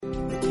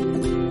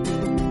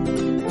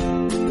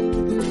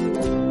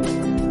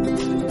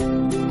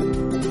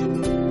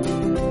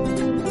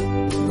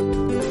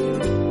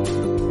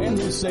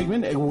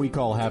segment, what we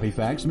call Happy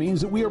Facts, means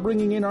that we are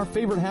bringing in our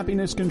favorite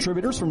happiness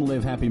contributors from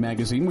Live Happy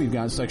Magazine. We've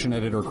got section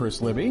editor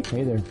Chris Libby.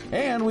 Hey there.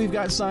 And we've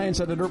got science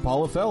editor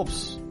Paula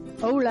Phelps.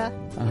 Hola.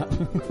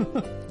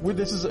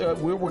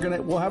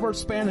 We'll have our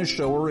Spanish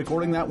show. We're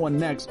recording that one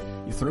next.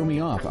 You threw me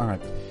off. All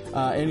right.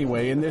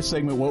 Anyway, in this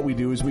segment, what we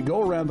do is we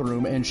go around the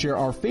room and share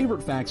our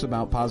favorite facts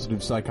about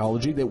positive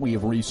psychology that we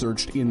have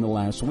researched in the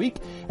last week.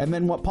 And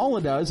then what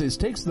Paula does is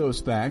takes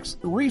those facts,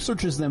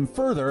 researches them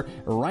further,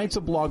 writes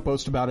a blog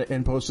post about it,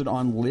 and posts it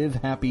on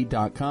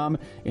livehappy.com.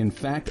 In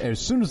fact, as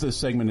soon as this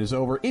segment is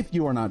over, if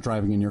you are not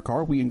driving in your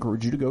car, we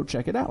encourage you to go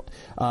check it out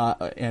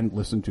and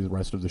listen to the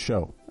rest of the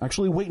show.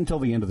 Actually, wait until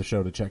the end of the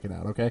show to check it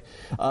out, okay?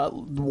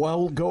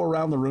 We'll go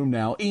around the room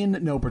now in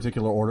no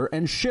particular order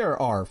and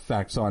share our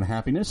facts on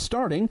happiness,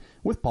 starting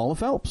with Paula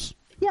Phelps.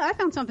 Yeah, I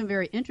found something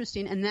very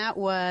interesting, and that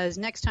was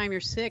next time you're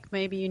sick,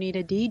 maybe you need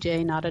a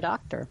DJ, not a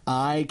doctor.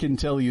 I can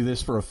tell you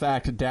this for a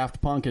fact.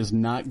 Daft Punk is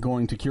not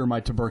going to cure my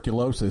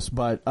tuberculosis,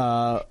 but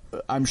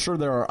I'm sure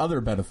there are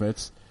other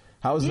benefits.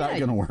 How is that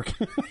going to work?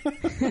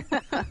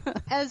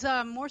 As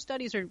more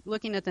studies are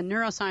looking at the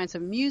neuroscience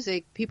of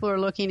music, people are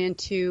looking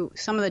into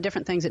some of the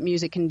different things that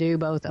music can do,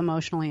 both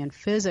emotionally and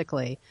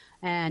physically.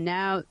 And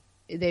now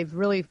they've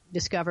really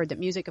discovered that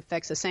music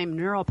affects the same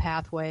neural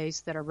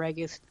pathways that are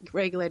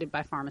regulated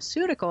by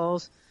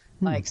pharmaceuticals,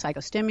 like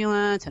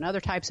psychostimulants and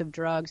other types of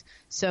drugs.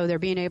 So they're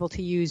being able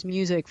to use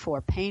music for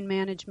pain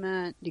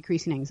management,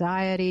 decreasing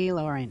anxiety,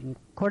 lowering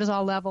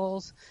cortisol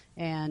levels,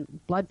 and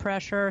blood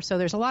pressure. So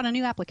there's a lot of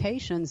new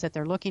applications that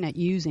they're looking at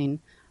using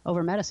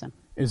over medicine.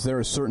 Is there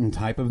a certain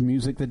type of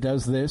music that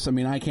does this? I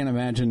mean, I can't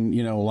imagine,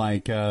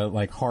 like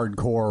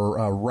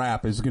hardcore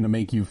rap is going to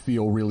make you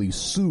feel really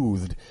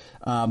soothed.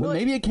 But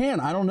maybe it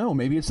can. I don't know.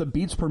 Maybe it's a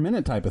beats per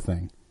minute type of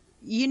thing.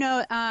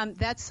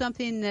 That's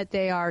something that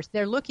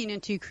they're looking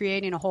into,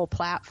 creating a whole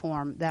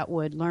platform that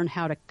would learn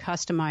how to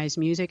customize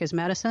music as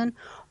medicine.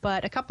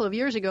 But a couple of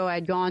years ago,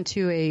 I'd gone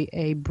to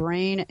a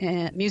brain,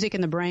 music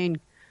in the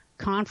brain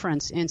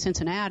conference in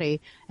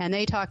Cincinnati, and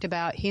they talked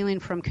about healing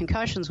from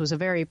concussions was a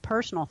very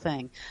personal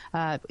thing.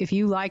 If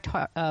you liked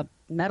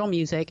metal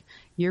music,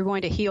 you're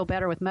going to heal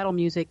better with metal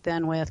music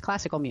than with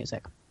classical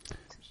music.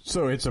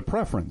 So it's a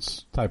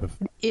preference type of...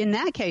 In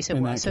that case, it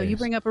was. So you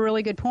bring up a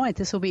really good point.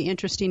 This will be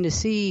interesting to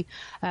see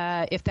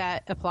if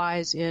that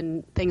applies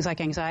in things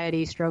like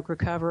anxiety, stroke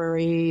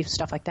recovery,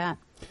 stuff like that.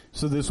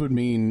 So this would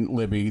mean,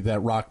 Libby, that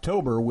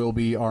Rocktober will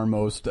be our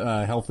most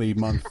healthy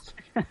month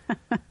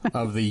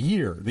of the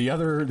year. The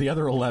other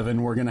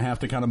 11 we're going to have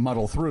to kind of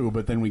muddle through,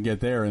 but then we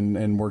get there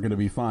and we're going to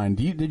be fine.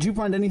 Did you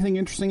find anything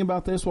interesting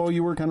about this while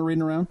you were kind of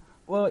reading around?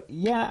 Well,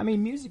 yeah, I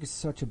mean, music is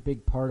such a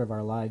big part of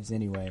our lives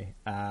anyway.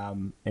 I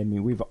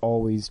mean, we've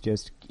always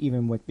just,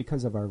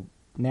 because of our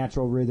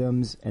natural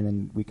rhythms, and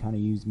then we kind of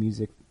use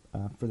music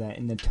for that,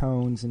 and the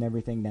tones and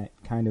everything that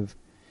kind of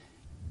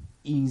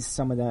ease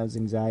some of those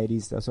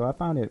anxieties. So I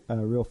found it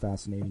real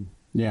fascinating.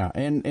 Yeah,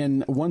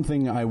 and one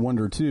thing I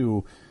wonder,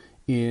 too,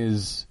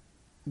 is...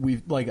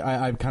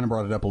 I've kind of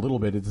brought it up a little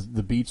bit. It's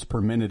the beats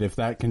per minute. If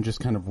that can just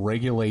kind of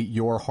regulate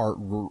your heart,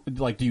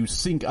 do you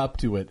sync up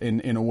to it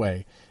in a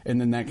way, and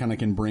then that kind of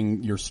can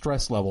bring your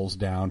stress levels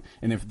down.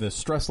 And if the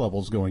stress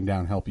levels going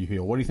down, help you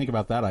heal. What do you think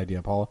about that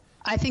idea, Paula?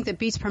 I think that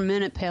beats per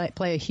minute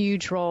play a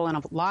huge role in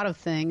a lot of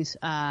things.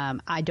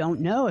 I don't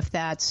know if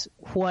that's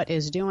what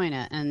is doing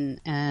it,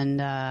 and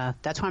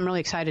that's why I'm really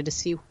excited to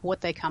see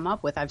what they come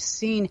up with. I've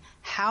seen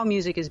how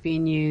music is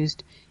being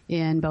used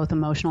in both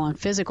emotional and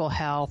physical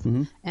health,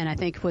 and I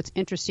think what's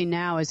interesting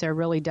now is they're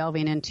really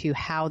delving into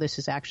how this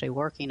is actually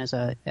working as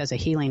a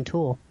healing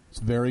tool. It's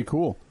very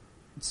cool.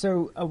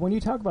 So when you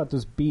talk about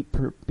those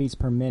beats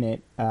per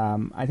minute,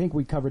 I think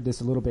we covered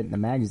this a little bit in the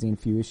magazine a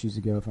few issues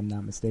ago, if I'm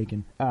not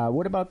mistaken.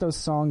 What about those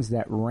songs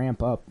that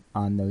ramp up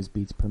on those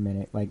beats per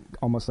minute,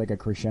 almost like a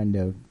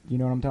crescendo? You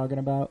know what I'm talking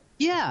about?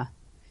 Yeah.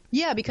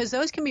 Yeah, because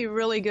those can be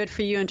really good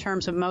for you in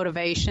terms of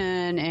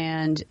motivation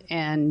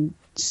and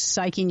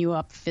psyching you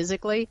up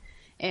physically.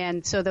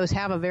 And so those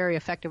have a very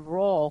effective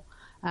role.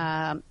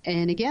 And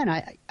again,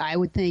 I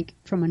would think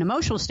from an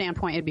emotional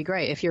standpoint, it'd be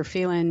great if you're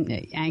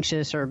feeling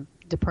anxious or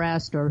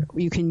depressed, or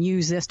you can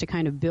use this to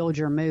kind of build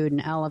your mood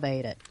and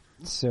elevate it.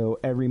 So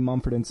every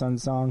Mumford &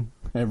 Sons song?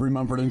 Every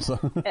Mumford &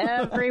 Sons.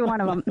 Every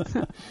one of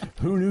them.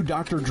 Who knew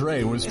Dr.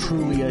 Dre was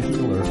truly a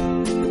healer?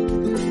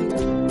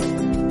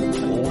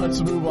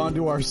 Let's move on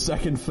to our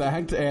second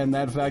fact, and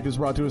that fact is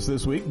brought to us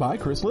this week by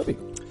Chris Libby.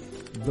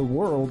 The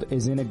world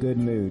is in a good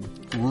mood.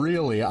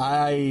 Really?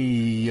 I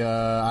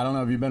don't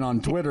know if you've been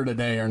on Twitter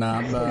today or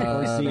not.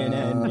 Or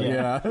CNN.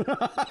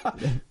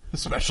 Yeah.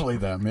 Especially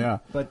them, yeah.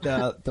 But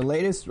the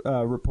latest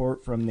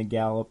report from the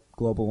Gallup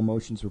Global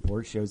Emotions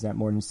Report shows that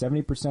more than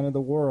 70% of the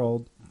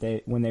world,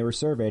 when they were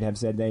surveyed, have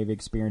said they've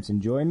experienced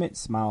enjoyment,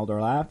 smiled or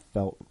laughed,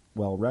 felt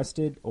well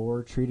rested,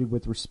 or treated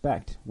with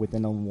respect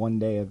within one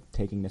day of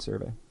taking the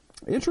survey.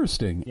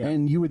 Interesting. Yeah.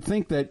 And you would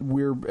think that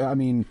where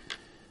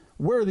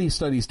are these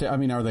studies?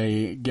 Are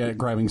they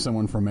grabbing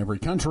someone from every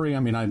country?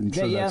 I'm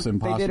sure that's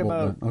impossible. They did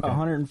about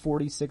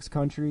 146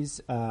 countries,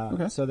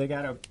 so they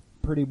got a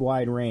pretty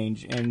wide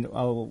range. And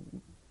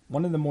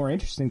one of the more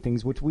interesting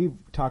things, which we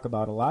talk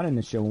about a lot in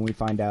the show when we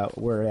find out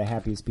where the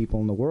happiest people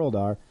in the world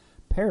are,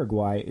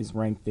 Paraguay is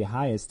ranked the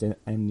highest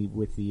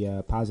with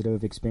the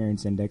positive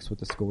experience index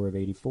with a score of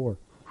 84.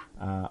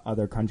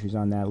 Other countries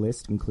on that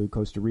list include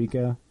Costa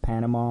Rica,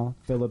 Panama,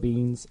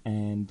 Philippines,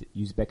 and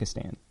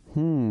Uzbekistan.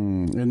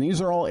 And these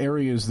are all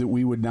areas that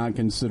we would not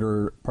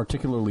consider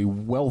particularly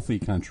wealthy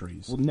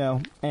countries. Well,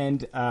 no,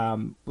 and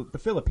the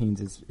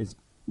Philippines is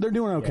they're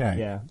doing okay.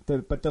 Yeah.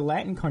 But the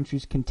Latin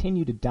countries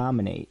continue to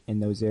dominate in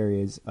those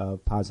areas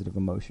of positive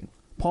emotion.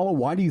 Paula,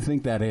 why do you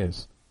think that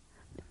is?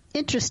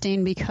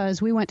 Interesting,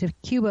 because we went to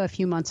Cuba a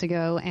few months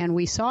ago and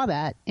we saw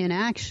that in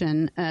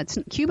action.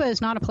 Cuba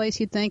is not a place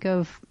you'd think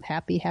of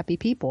happy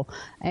people,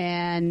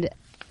 and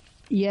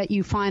yet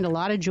you find a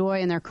lot of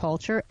joy in their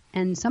culture.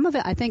 And some of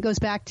it, I think, goes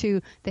back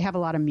to they have a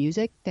lot of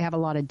music, they have a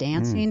lot of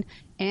dancing,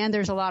 and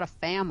there's a lot of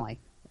family.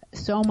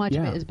 So much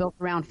of it is built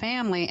around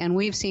family, and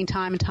we've seen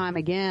time and time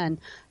again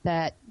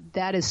that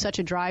is such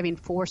a driving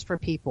force for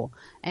people.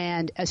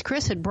 And as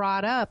Chris had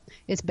brought up,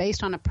 it's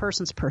based on a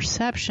person's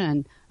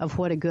perception of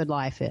what a good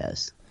life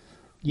is.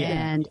 Yeah.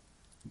 And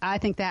I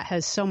think that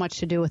has so much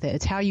to do with it.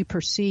 It's how you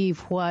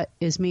perceive what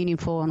is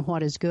meaningful and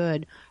what is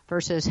good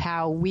versus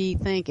how we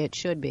think it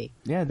should be.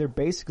 Yeah, they're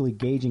basically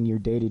gauging your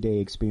day-to-day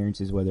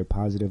experiences, whether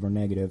positive or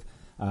negative.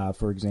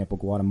 For example,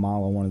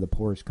 Guatemala, one of the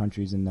poorest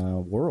countries in the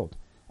world.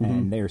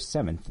 And they're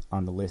 7th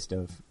on the list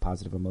of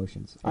positive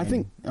emotions. I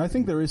think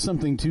there is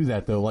something to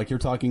that, though. Like you're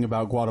talking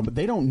about Guatemala, but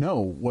they don't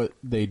know what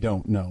they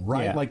don't know,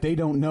 right? Yeah. Like they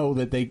don't know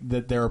that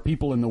there are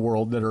people in the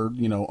world that are,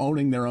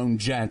 owning their own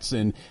jets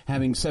and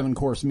having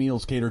 7-course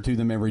meals catered to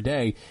them every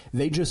day.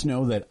 They just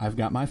know that I've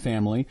got my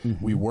family.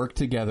 We work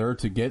together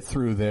to get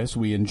through this.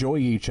 We enjoy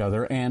each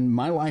other, and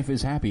my life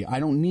is happy. I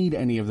don't need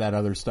any of that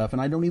other stuff,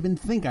 and I don't even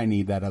think I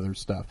need that other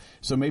stuff.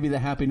 So maybe the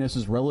happiness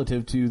is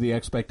relative to the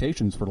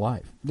expectations for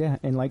life. Yeah,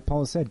 and like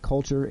Paula said,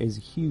 culture is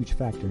a huge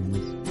factor in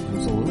this.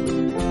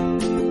 Absolutely.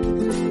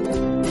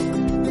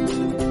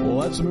 Well,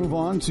 let's move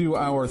on to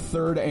our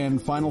third and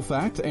final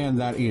fact, and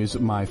that is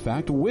my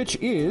fact, which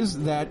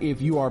is that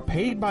if you are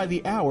paid by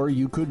the hour,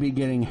 you could be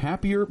getting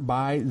happier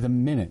by the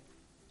minute.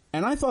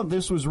 And I thought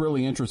this was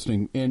really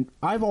interesting, and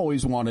I've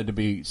always wanted to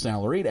be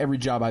salaried. Every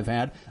job I've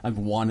had, I've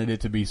wanted it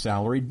to be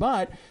salaried.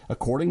 But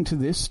according to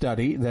this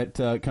study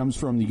that comes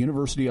from the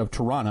University of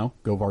Toronto,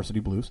 go Varsity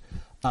Blues,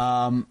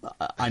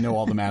 I know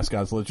all the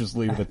mascots, let's just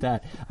leave it at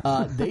that.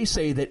 They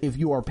say that if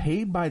you are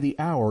paid by the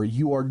hour,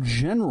 you are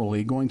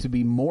generally going to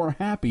be more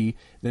happy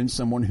than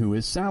someone who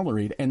is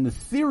salaried. And the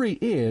theory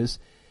is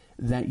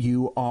that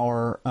you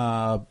are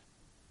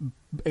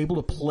able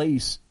to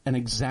place an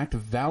exact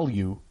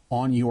value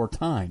on your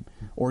time,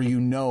 or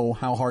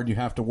how hard you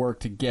have to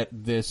work to get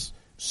this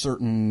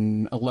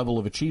certain level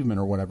of achievement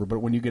or whatever. But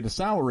when you get a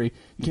salary,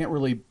 you can't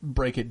really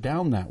break it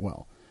down that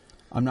well.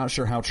 I'm not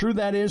sure how true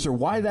that is or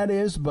why that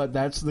is, but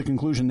that's the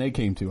conclusion they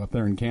came to up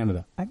there in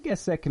Canada. I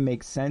guess that can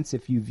make sense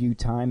if you view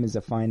time as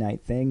a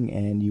finite thing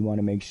and you want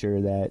to make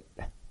sure that,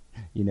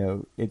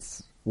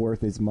 it's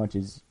worth as much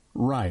as,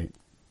 right.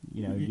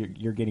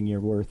 You're getting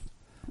your worth.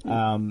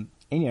 And,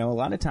 a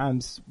lot of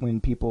times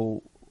when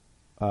people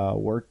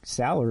work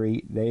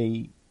salary,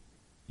 they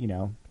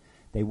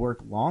work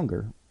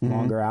longer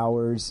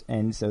hours,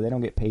 and so they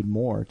don't get paid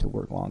more to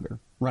work longer.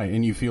 Right,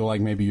 and you feel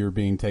like maybe you're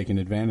being taken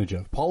advantage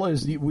of. Paula,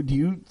 do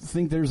you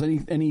think there's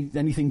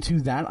anything to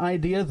that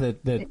idea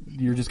that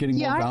you're just getting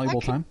more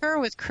valuable time? I concur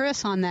with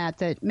Chris on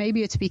that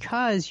maybe it's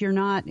because you're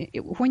not –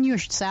 when you're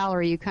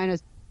salary, you kind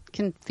of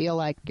can feel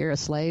like you're a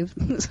slave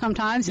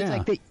sometimes. It's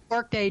like the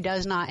workday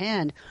does not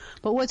end.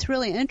 But what's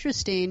really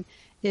interesting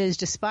is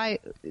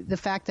despite the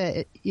fact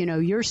that,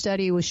 your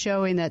study was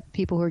showing that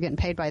people who are getting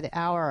paid by the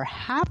hour are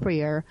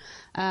happier,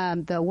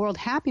 the World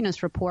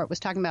Happiness Report was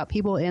talking about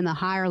people in the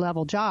higher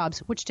level jobs,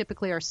 which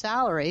typically are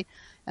salary.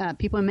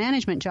 People in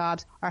management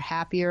jobs are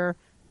happier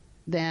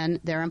than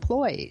their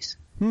employees.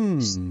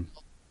 It's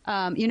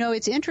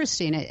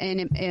interesting,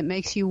 and it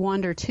makes you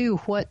wonder, too,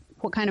 what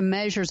kind of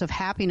measures of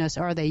happiness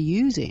are they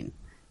using?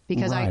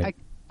 Because I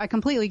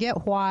completely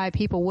get why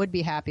people would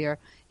be happier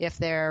if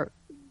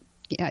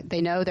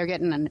they know they're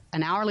getting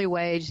an hourly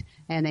wage,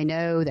 and they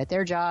know that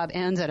their job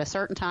ends at a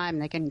certain time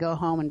and they can go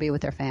home and be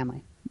with their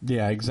family.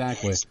 Yeah,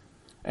 exactly.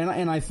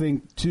 And I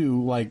think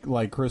too,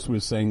 like Chris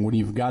was saying, when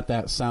you've got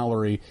that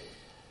salary,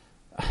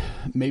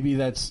 maybe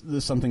that's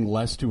something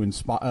less to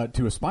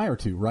aspire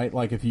to, right?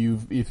 Like if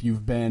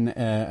you've been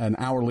an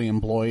hourly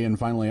employee and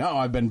finally,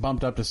 I've been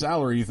bumped up to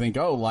salary, you think,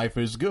 life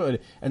is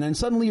good, and then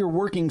suddenly you're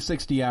working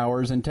 60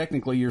 hours, and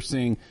technically you're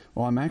seeing,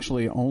 I'm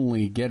actually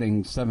only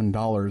getting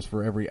 $7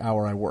 for every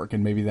hour I work,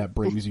 and maybe that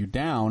brings you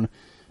down.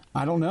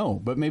 I don't know,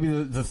 but maybe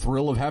the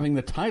thrill of having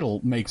the title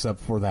makes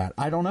up for that.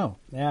 I don't know.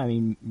 Yeah, I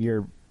mean,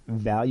 your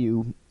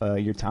value,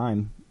 your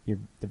time,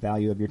 the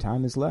value of your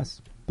time is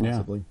less,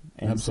 possibly. Yeah.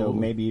 And absolutely. So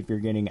maybe if you're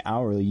getting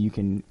hourly, you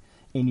can,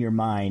 in your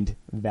mind,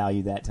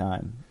 value that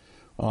time.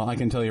 Well, I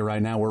can tell you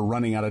right now, we're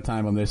running out of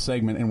time on this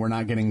segment, and we're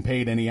not getting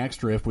paid any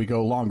extra if we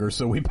go longer,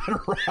 so we better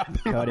wrap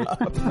it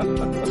up.